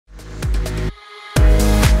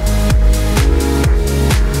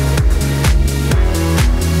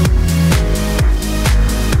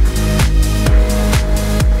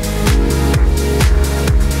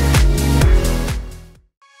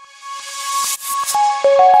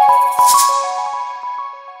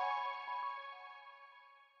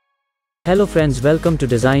Hello friends, welcome to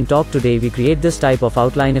Design Talk. Today we create this type of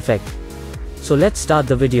outline effect. So let's start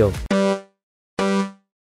the video.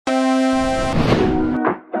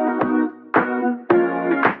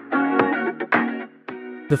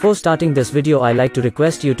 Before starting this video, I like to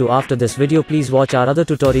request you to, after this video, please watch our other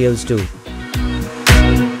tutorials too.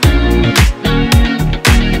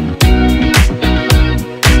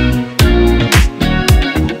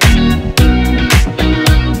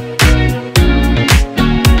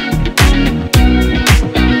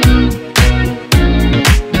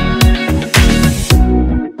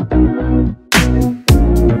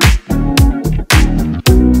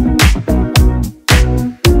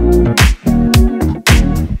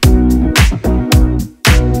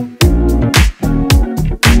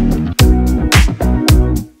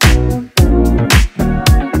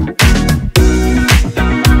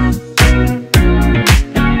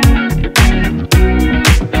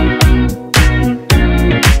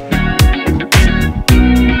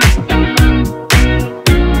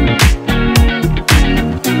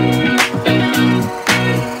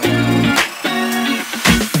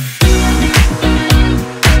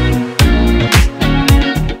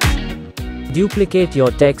 Duplicate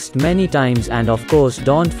your text many times and of course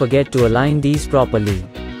don't forget to align these properly.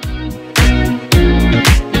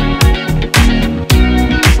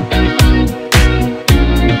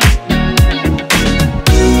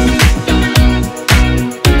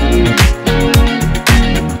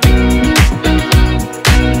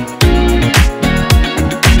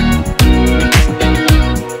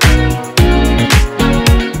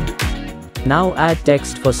 Now add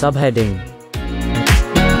text for subheading.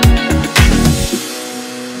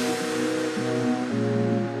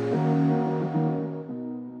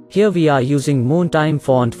 Here we are using Moontime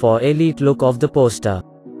font for elite look of the poster.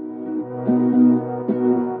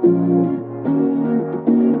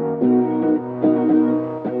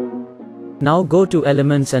 Now go to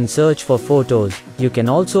Elements and search for photos. You can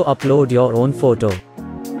also upload your own photo.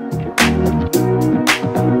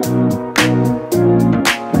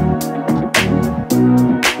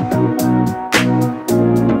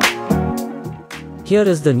 Here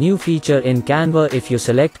is the new feature in Canva. If you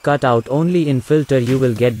select cutout only in filter, you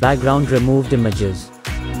will get background removed images.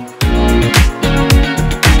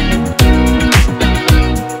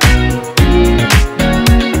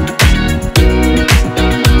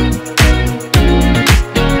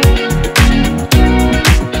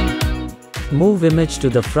 Move image to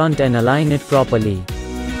the front and align it properly.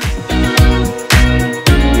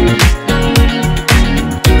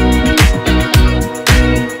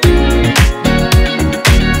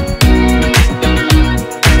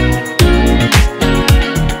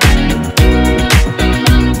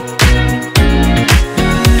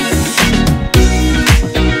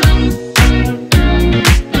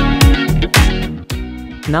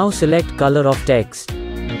 Now select color of text.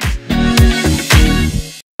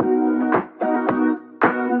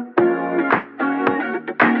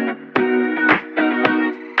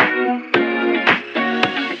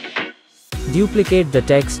 Duplicate the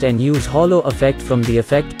text and use hollow effect from the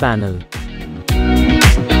effect panel.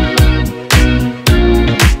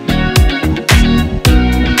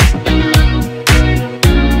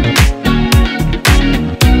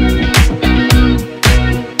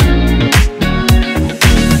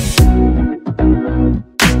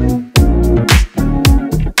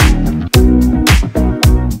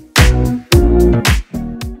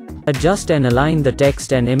 Adjust and align the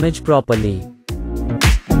text and image properly.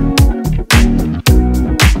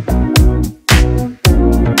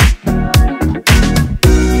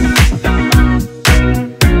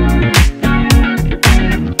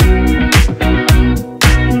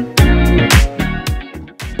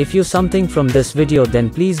 If you something from this video, then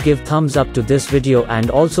please give thumbs up to this video and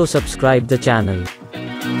also subscribe the channel.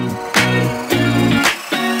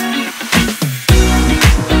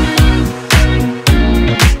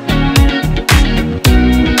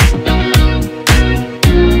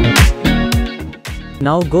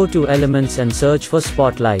 Now go to Elements and search for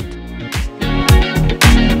Spotlight.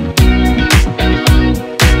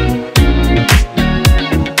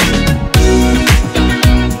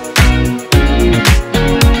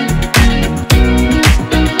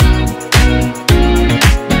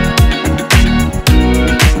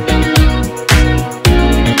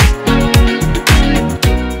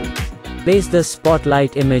 Place the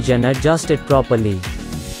spotlight image and adjust it properly.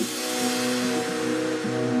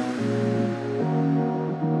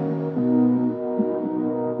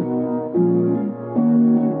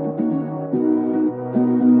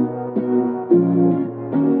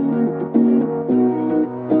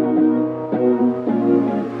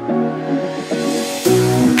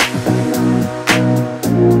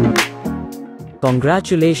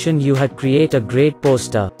 Congratulations, you had create a great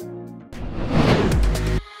poster.